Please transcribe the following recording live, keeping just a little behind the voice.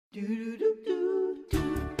But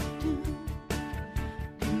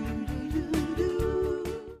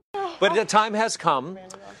the time has come.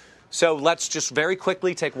 So let's just very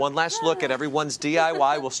quickly take one last look at everyone's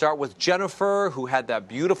DIY. We'll start with Jennifer, who had that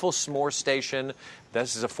beautiful s'more station.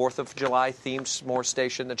 This is a 4th of July themed s'more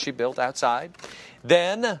station that she built outside.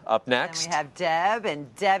 Then, up next, and we have Deb,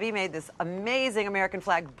 and Debbie made this amazing American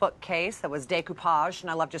flag bookcase that was decoupage,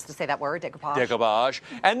 and I love just to say that word, decoupage. Decoupage.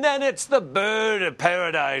 And then it's the Bird of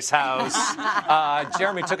Paradise house.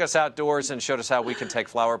 Jeremy took us outdoors and showed us how we can take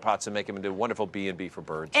flower pots and make them into a wonderful B&B for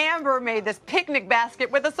birds. Amber made this picnic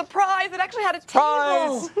basket with a surprise. It actually had a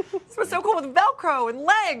Surprise! table. This was so cool with Velcro and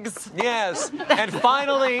legs. Yes. And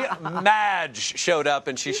finally, Madge showed up,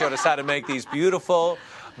 and she showed us how to make these beautiful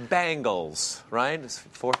bangles, right? It's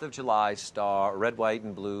 4th of July star, red, white,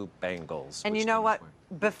 and blue bangles. And you know what?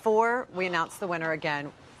 Before we announce the winner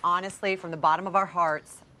again, honestly, from the bottom of our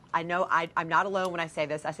hearts, I know I'm not alone when I say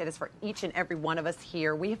this. I say this for each and every one of us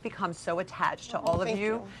here. We have become so attached to all of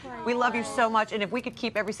you. We love you so much, and if we could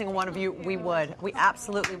keep every single one of you, we would. We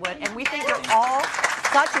absolutely would. And we think you're all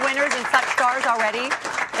such winners and such stars already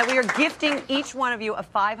that we are gifting each one of you a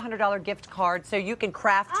 $500 gift card so you can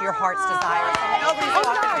craft to your heart's desire. Nobody's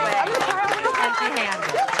walking away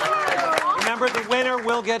empty-handed. Remember, the winner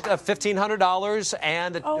will get $1,500,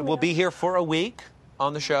 and will be here for a week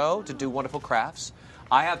on the show to do wonderful crafts.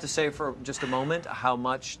 I have to say for just a moment how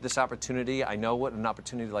much this opportunity, I know what an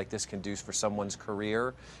opportunity like this can do for someone's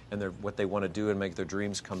career and what they want to do and make their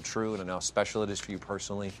dreams come true, and I know how special it is for you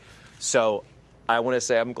personally. So I want to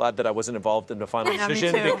say I'm glad that I wasn't involved in the final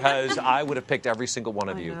decision because I would have picked every single one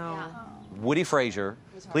of you. Woody Frazier,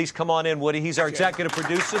 please come on in, Woody. He's our executive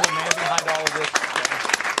producer, the man behind all of this.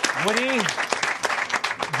 Woody,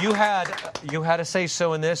 you had a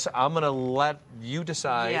say-so in this. I'm going to let you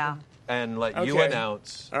decide. And let you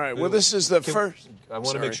announce. All right. Well, this is the first. I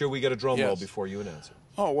want to make sure we get a drum roll before you announce it.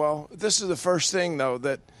 Oh, well, this is the first thing, though,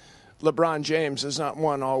 that LeBron James has not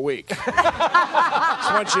won all week.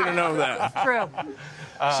 Just want you to know that. True.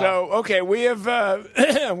 So, okay, we have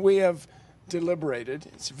deliberated.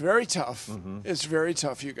 It's very tough. It's very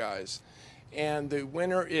tough, you guys. And the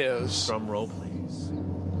winner is... Drum roll, please.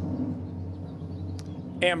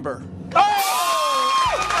 Amber. Oh,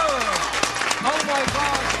 my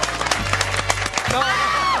God. No.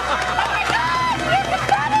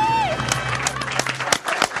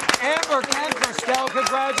 Amber Christelle,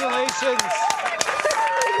 congratulations.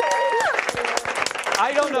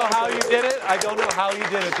 I don't know how you did it. I don't know how you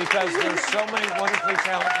did it because there's so many wonderfully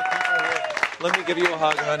talented people here. Let me give you a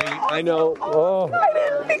hug, honey. I know. Oh. I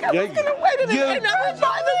didn't think I was going to win it. I never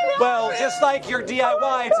thought this. Well, just like your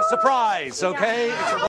DIY, it's a surprise, okay? It's a